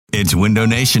It's Window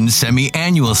Nation's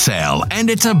semi-annual sale, and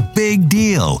it's a big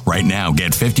deal. Right now,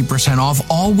 get 50% off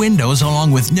all windows along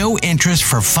with no interest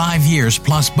for 5 years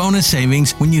plus bonus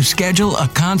savings when you schedule a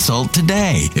consult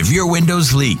today. If your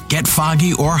windows leak, get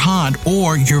foggy or hot,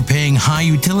 or you're paying high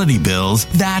utility bills,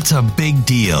 that's a big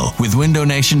deal. With Window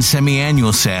Nation's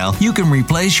semi-annual sale, you can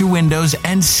replace your windows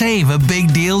and save a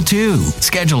big deal too.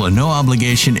 Schedule a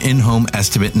no-obligation in-home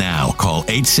estimate now. Call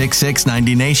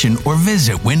 866-90-NATION or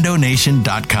visit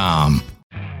windownation.com.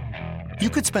 You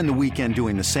could spend the weekend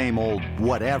doing the same old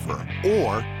whatever,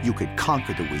 or you could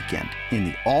conquer the weekend in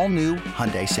the all-new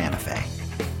Hyundai Santa Fe.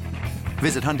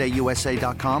 Visit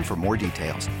HyundaiUSA.com for more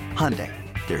details. Hyundai,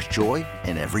 there's joy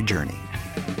in every journey.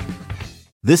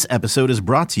 This episode is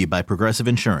brought to you by Progressive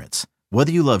Insurance.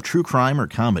 Whether you love true crime or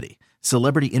comedy,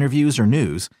 celebrity interviews or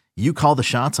news, you call the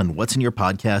shots on what's in your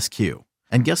podcast queue.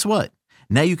 And guess what?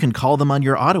 Now you can call them on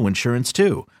your auto insurance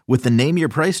too with the Name Your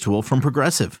Price tool from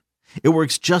Progressive. It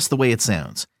works just the way it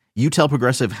sounds. You tell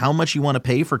Progressive how much you want to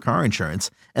pay for car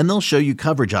insurance, and they'll show you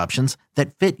coverage options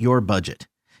that fit your budget.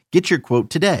 Get your quote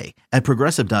today at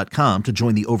Progressive.com to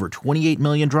join the over 28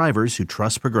 million drivers who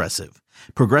trust Progressive.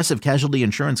 Progressive Casualty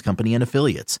Insurance Company and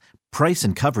Affiliates. Price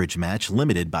and coverage match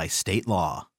limited by state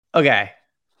law. Okay.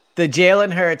 The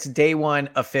Jalen Hurts day one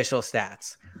official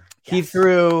stats. He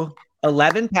threw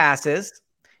 11 passes.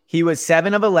 He was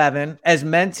 7 of 11. As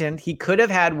mentioned, he could have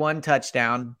had 1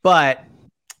 touchdown, but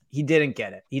he didn't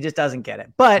get it. He just doesn't get it.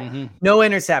 But no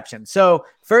interception. So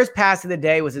first pass of the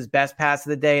day was his best pass of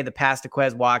the day, the pass to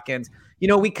Quez Watkins. You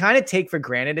know, we kind of take for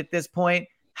granted at this point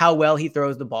how well he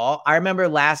throws the ball. I remember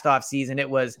last offseason it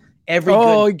was every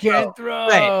good throw.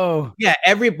 Right. Yeah,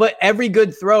 every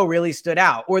good throw really stood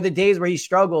out. Or the days where he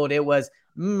struggled, it was,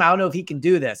 I don't know if he can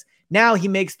do this. Now he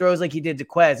makes throws like he did to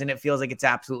Quez, and it feels like it's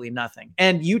absolutely nothing.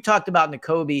 And you talked about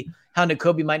Nakobe, how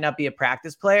Nakobe might not be a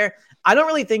practice player. I don't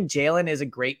really think Jalen is a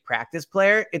great practice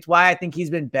player. It's why I think he's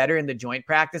been better in the joint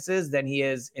practices than he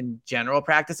is in general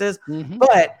practices.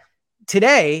 But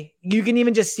today, you can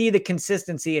even just see the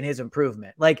consistency in his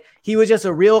improvement. Like, he was just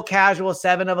a real casual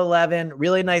 7 of 11,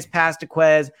 really nice pass to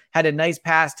Quez, had a nice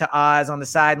pass to Oz on the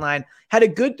sideline, had a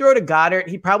good throw to Goddard.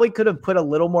 He probably could have put a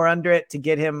little more under it to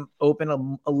get him open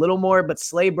a little more, but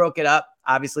Slay broke it up.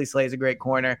 Obviously, Slay's a great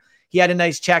corner. He had a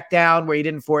nice check down where he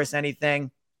didn't force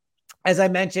anything. As I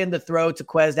mentioned, the throw to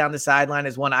Quez down the sideline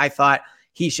is one I thought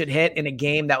he should hit in a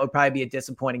game that would probably be a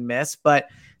disappointing miss, but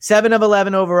 7 of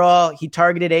 11 overall. He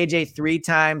targeted AJ 3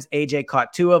 times. AJ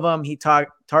caught 2 of them. He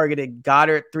targeted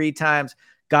Goddard 3 times.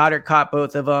 Goddard caught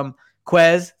both of them.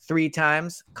 Quez 3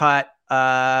 times. Quez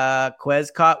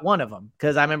caught 1 of them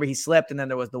because I remember he slipped and then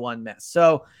there was the 1 miss.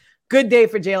 So good day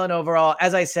for Jalen overall.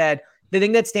 As I said, the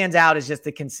thing that stands out is just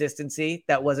the consistency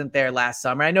that wasn't there last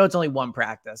summer. I know it's only 1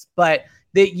 practice, but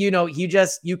you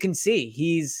can see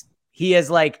he is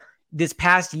like, this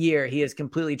past year, he has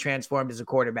completely transformed as a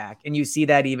quarterback. And you see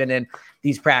that even in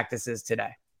these practices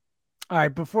today. All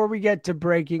right. Before we get to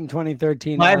breaking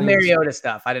 2013, I have Mariota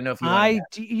stuff. I don't know if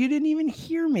you didn't even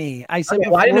hear me. I said,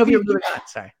 I didn't know if you were moving on.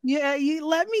 Sorry. Yeah. You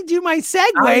let me do my segue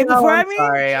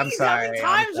I'm sorry.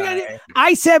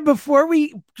 I said, before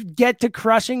we get to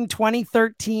crushing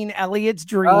 2013 Elliot's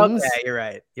dreams.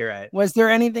 Okay. You're right. Was there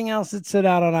anything else that stood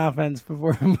out on offense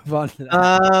before we move on to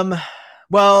that?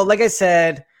 Well, like I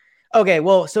said, okay,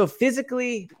 well, so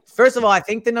physically, first of all, I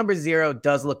think the number 0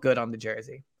 does look good on the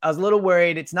jersey. I was a little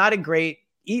worried. It's not a great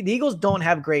 – the Eagles don't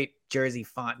have great jersey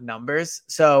font numbers,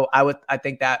 so I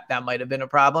think that might have been a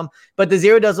problem. But the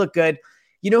 0 does look good.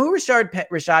 You know who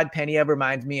Rashad Penny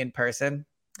reminds me in person?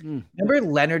 Remember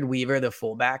Leonard Weaver, the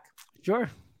fullback? Sure.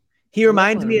 He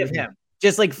reminds me of him.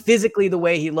 Just like physically the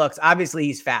way he looks. Obviously,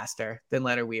 he's faster than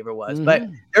Leonard Weaver was, but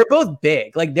they're both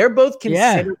big. Like, they're both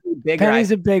considerably bigger.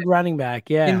 Penny's a big running back,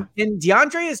 yeah. And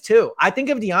DeAndre is too. I think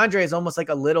of DeAndre as almost like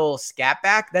a little scat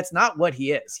back. That's not what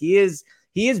he is. He is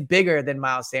bigger than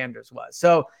Miles Sanders was.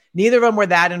 So neither of them were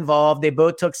that involved. They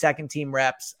both took second team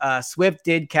reps. Swift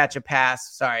did catch a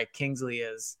pass. Sorry, Kingsley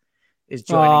is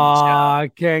joining the show.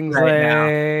 Kingsley. Right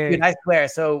now. Dude, I swear.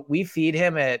 So we feed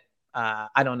him at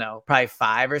I don't know, probably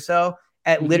 5 or so.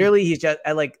 At literally, he's just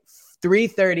at like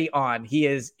 3:30 on. He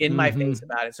is in my face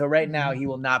about it. So right now, he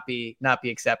will not be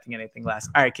accepting anything less.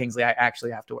 All right, Kingsley, I actually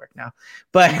have to work now.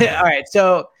 But all right.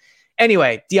 So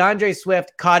anyway, DeAndre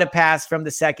Swift caught a pass from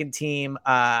the second team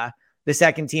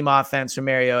offense from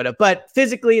Mariota. But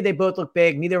physically, they both look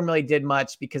big. Neither of them really did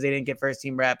much because they didn't get first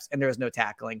team reps and there was no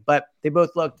tackling. But they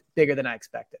both looked bigger than I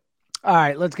expected. All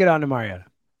right, let's get on to Mariota.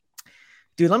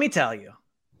 Dude, let me tell you.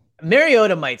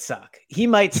 Mariota might suck. He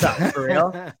might suck for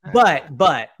real.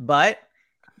 But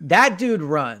That dude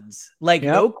runs like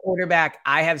no quarterback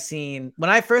I have seen. When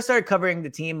I first started covering the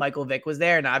team, Michael Vick was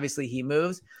there, and obviously he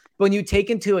moves. But when you take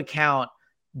into account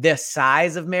the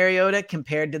size of Mariota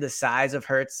compared to the size of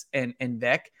Hurts and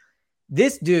Vick,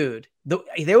 this dude,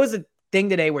 there was a thing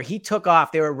today where he took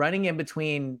off. They were running in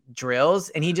between drills,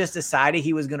 and he just decided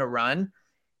he was going to run.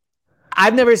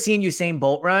 I've never seen Usain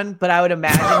Bolt run, but I would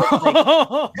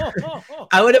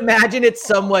imagine it's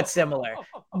somewhat similar.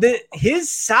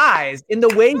 His size in the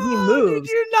way he moves.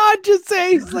 Did you not just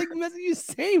say he's like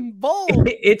Usain Bolt?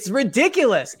 It's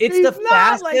ridiculous. It's the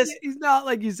fastest. He's not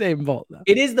like Usain Bolt, though.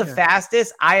 It is the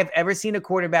fastest I have ever seen a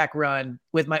quarterback run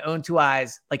with my own two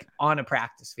eyes, like on a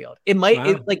practice field. It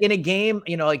might like in a game,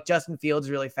 like Justin Fields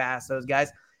is really fast. Those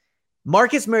guys.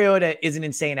 Marcus Mariota is an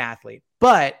insane athlete,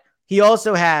 but he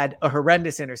also had a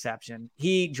horrendous interception.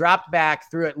 He dropped back,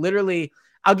 threw it literally.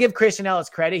 I'll give Christian Ellis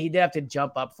credit. He did have to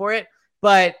jump up for it,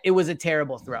 but it was a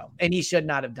terrible throw, and he should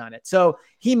not have done it. So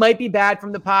he might be bad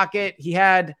from the pocket. He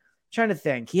had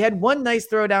one nice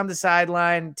throw down the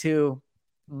sideline to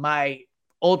my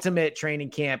ultimate training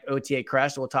camp OTA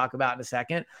crush. We'll talk about in a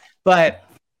second. But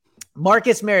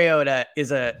Marcus Mariota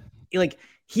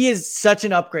he is such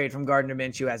an upgrade from Gardner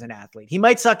Minshew as an athlete. He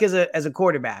might suck as a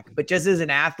quarterback, but just as an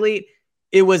athlete,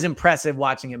 it was impressive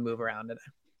watching him move around today.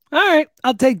 All right,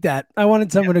 I'll take that. I wanted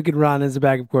someone who could run as a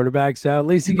backup quarterback, so at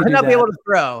least he can not be able to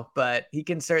throw, but he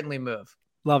can certainly move.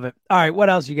 Love it. All right, what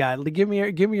else you got? Give me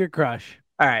your crush.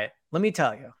 All right, let me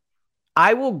tell you.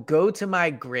 I will go to my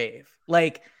grave.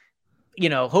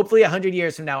 Hopefully 100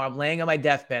 years from now, I'm laying on my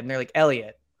deathbed, and they're like,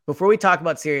 Elliot, before we talk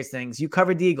about serious things, you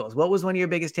covered the Eagles. What was one of your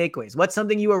biggest takeaways? What's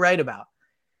something you were right about?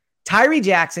 Tyree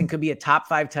Jackson could be a top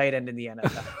 5 tight end in the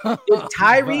NFL. If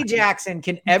Tyree Jackson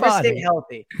can ever stay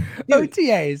healthy. Dude,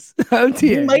 OTAs.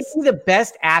 He might be the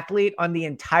best athlete on the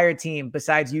entire team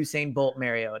besides Usain Bolt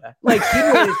Mariota. Like he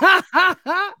was,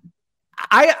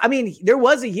 I mean, there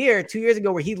was a year 2 years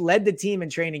ago where he led the team in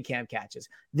training camp catches.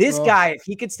 This guy, if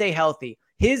he could stay healthy,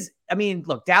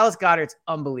 look, Dallas Goedert's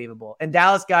unbelievable. And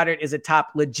Dallas Goedert is a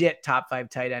legit top 5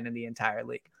 tight end in the entire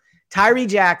league. Tyree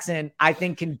Jackson, I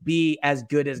think, can be as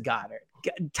good as Goddard.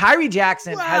 Tyree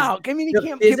Jackson has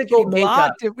the physical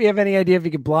makeup. Do we have any idea if he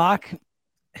could block?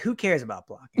 Who cares about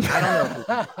blocking? I don't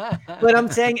know. But I'm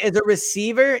saying as a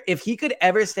receiver, if he could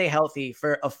ever stay healthy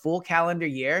for a full calendar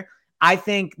year, I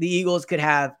think the Eagles could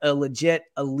have a legit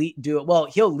elite duo. Well,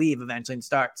 he'll leave eventually and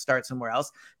start somewhere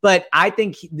else. But I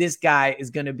think this guy is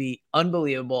going to be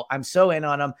unbelievable. I'm so in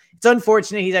on him. It's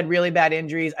unfortunate he's had really bad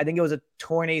injuries. I think it was a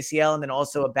torn ACL and then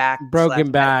also a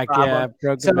broken back.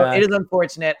 It is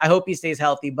unfortunate. I hope he stays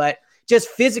healthy. But just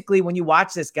physically, when you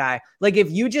watch this guy, like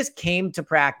if you just came to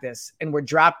practice and were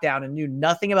dropped down and knew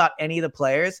nothing about any of the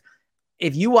players,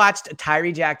 if you watched a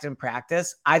Tyree Jackson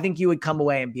practice, I think you would come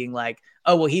away and being like,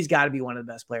 oh, well, he's got to be one of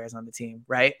the best players on the team,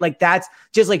 right? Like that's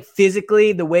just like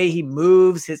physically the way he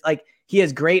moves, he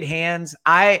has great hands.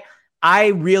 I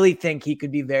really think he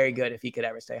could be very good if he could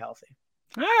ever stay healthy.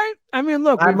 All right. I mean,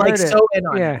 look, I'm like so in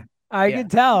on him. I can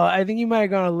tell. I think you might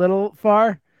have gone a little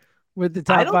far with the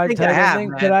top 5 tight end thing,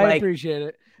 but I appreciate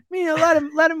it. I mean,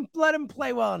 let him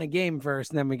play well in a game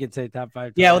first, and then we could say top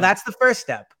 5. Yeah, well, that's the first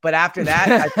step. But after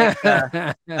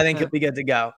that, I think he'll be good to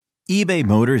go. eBay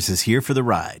Motors is here for the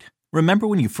ride. Remember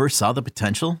when you first saw the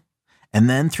potential? And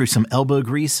then through some elbow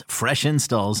grease, fresh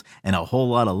installs, and a whole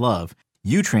lot of love,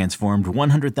 you transformed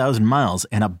 100,000 miles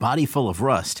and a body full of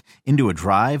rust into a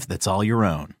drive that's all your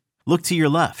own. Look to your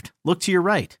left. Look to your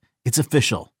right. It's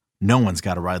official. No one's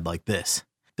got a ride like this.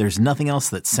 There's nothing else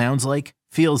that sounds like,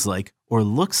 feels like, or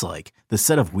looks like the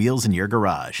set of wheels in your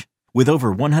garage. With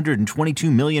over 122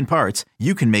 million parts,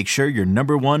 you can make sure your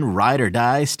number one ride or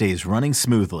die stays running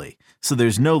smoothly. So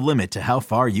there's no limit to how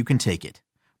far you can take it.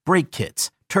 Brake kits,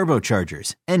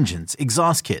 turbochargers, engines,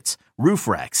 exhaust kits, roof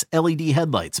racks, LED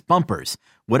headlights, bumpers,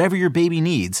 whatever your baby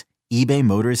needs, eBay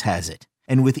Motors has it.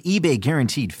 And with eBay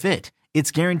Guaranteed Fit,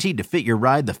 it's guaranteed to fit your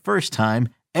ride the first time,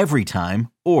 every time,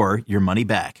 or your money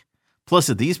back. Plus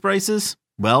at these prices,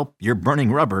 well, you're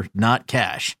burning rubber, not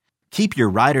cash. Keep your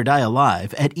ride or die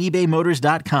alive at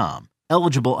ebaymotors.com.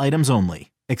 Eligible items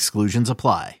only. Exclusions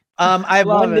apply. I have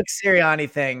one Nick Sirianni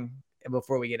thing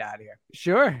before we get out of here.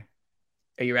 Sure.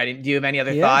 Are you ready? Do you have any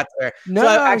other thoughts? No,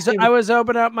 I was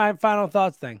opening up my final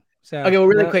thoughts thing. So, okay, well,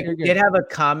 really quick, we did have a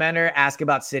commenter ask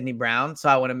about Sidney Brown, so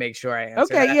I want to make sure I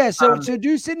answer that. Yeah, so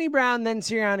do Sidney Brown, then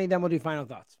Sirianni, then we'll do final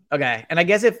thoughts. Okay, and I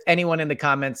guess if anyone in the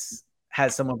comments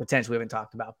has someone potentially we haven't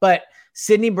talked about, but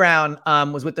Sidney Brown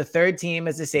was with the third team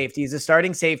as the safeties. The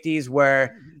starting safeties were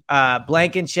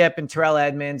Blankenship and Terrell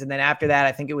Edmonds, and then after that,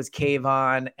 I think it was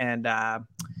Kayvon and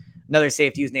another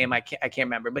safety whose name I can't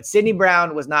remember. But Sidney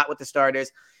Brown was not with the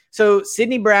starters. So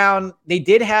Sidney Brown, they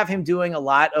did have him doing a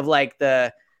lot of like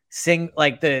the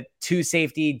two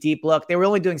safety deep look. They were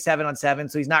only doing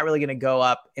 7-on-7, so he's not really going to go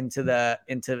up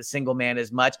into single man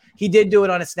as much. He did do it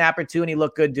on a snap or two, and he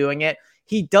looked good doing it.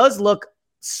 He does look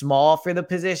small for the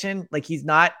position. Like he's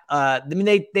not,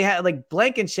 they had like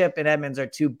Blankenship and Edmonds are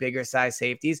two bigger size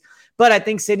safeties, but I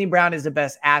think Sidney Brown is the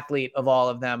best athlete of all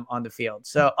of them on the field.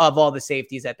 So of all the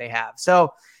safeties that they have.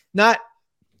 So not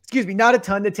a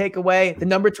ton to take away. The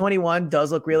number 21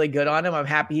 does look really good on him. I'm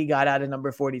happy he got out of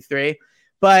number 43,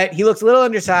 but he looks a little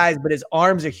undersized, but his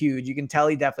arms are huge. You can tell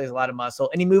he definitely has a lot of muscle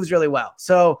and he moves really well.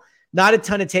 So not a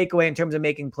ton of takeaway in terms of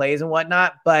making plays and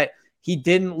whatnot, but he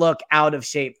didn't look out of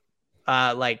shape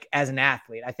like as an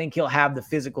athlete. I think he'll have the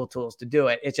physical tools to do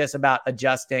it. It's just about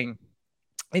adjusting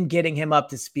and getting him up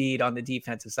to speed on the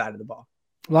defensive side of the ball.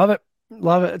 Love it.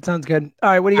 It sounds good. All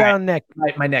right. What do you got on Nick?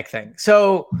 My Nick thing.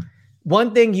 So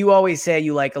one thing you always say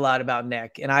you like a lot about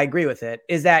Nick, and I agree with it,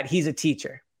 is that he's a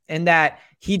teacher and that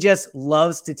he just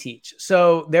loves to teach.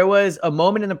 So there was a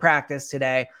moment in the practice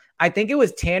today. I think it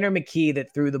was Tanner McKee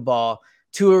that threw the ball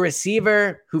to a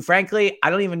receiver who, frankly, I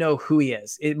don't even know who he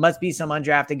is. It must be some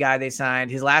undrafted guy they signed.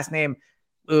 His last name,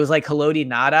 it was like Haloti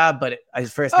Nada, but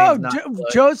his first name is not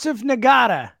Joseph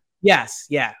Nagata. Yes,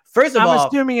 yeah. First of all, I'm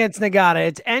assuming it's Nagata.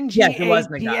 It's Ngata. Yes, it was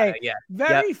Nagata. Yeah.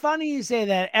 Very funny you say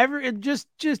that.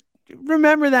 Just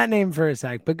remember that name for a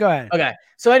sec. But go ahead. Okay.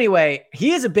 So anyway,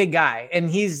 he is a big guy and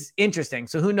he's interesting.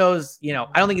 So who knows? I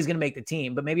don't think he's going to make the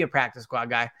team, but maybe a practice squad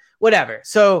guy. Whatever.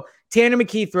 So Tanner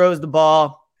McKee throws the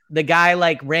ball. The guy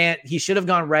ran. He should have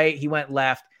gone right. He went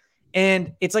left.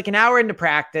 And it's like an hour into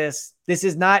practice. This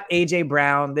is not AJ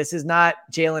Brown. This is not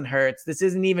Jalen Hurts. This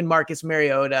isn't even Marcus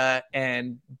Mariota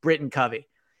and Britton Covey.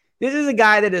 This is a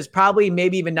guy that is probably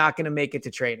maybe even not going to make it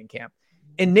to training camp.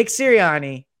 And Nick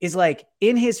Sirianni is like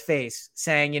in his face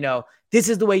saying, this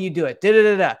is the way you do it.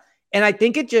 Da-da-da-da. And I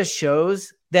think it just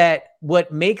shows that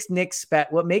what makes Nick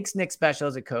special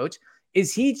as a coach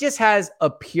is he just has a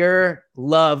pure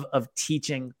love of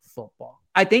teaching football.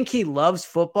 I think he loves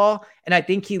football and I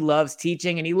think he loves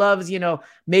teaching and he loves,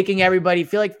 making everybody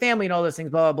feel like family and all those things,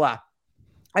 blah, blah, blah.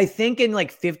 I think in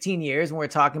like 15 years when we're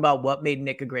talking about what made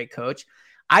Nick a great coach,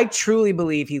 I truly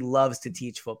believe he loves to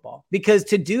teach football, because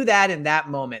to do that in that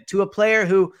moment to a player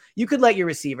who you could let your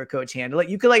receiver coach handle it,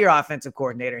 you could let your offensive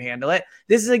coordinator handle it.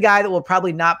 This is a guy that will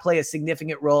probably not play a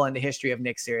significant role in the history of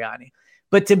Nick Sirianni.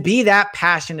 But to be that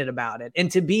passionate about it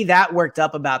and to be that worked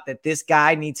up about that this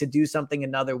guy needs to do something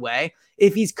another way,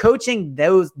 if he's coaching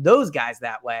those guys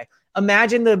that way,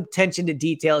 imagine the attention to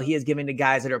detail he is giving to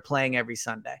guys that are playing every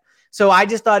Sunday. So I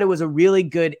just thought it was a really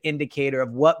good indicator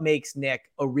of what makes Nick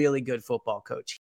a really good football coach.